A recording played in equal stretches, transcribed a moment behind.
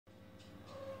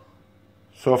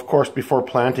So of course, before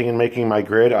planting and making my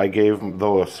grid, I gave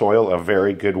the soil a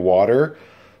very good water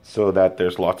so that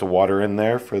there's lots of water in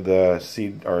there for the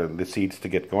seed or the seeds to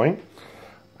get going.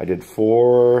 I did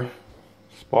 4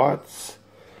 spots,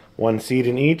 1 seed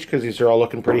in each, because these are all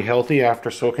looking pretty healthy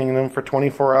after soaking them for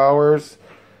 24 hours,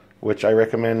 which I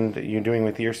recommend you doing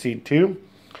with your seed too.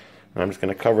 And I'm just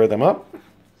going to cover them up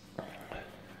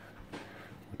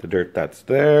with the dirt that's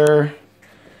there.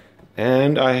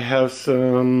 And I have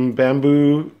some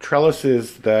bamboo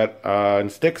trellises that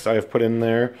and sticks I've put in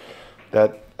there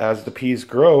that as the peas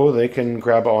grow, they can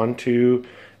grab onto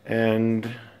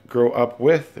and grow up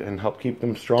with and help keep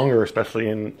them stronger, especially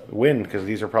in wind, because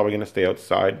these are probably going to stay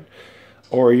outside.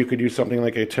 Or you could use something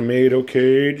like a tomato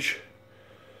cage.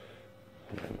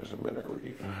 There's a better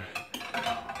read.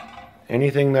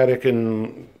 Anything that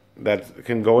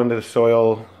can go into the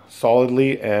soil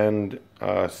solidly and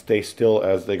stay still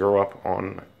as they grow up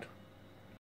on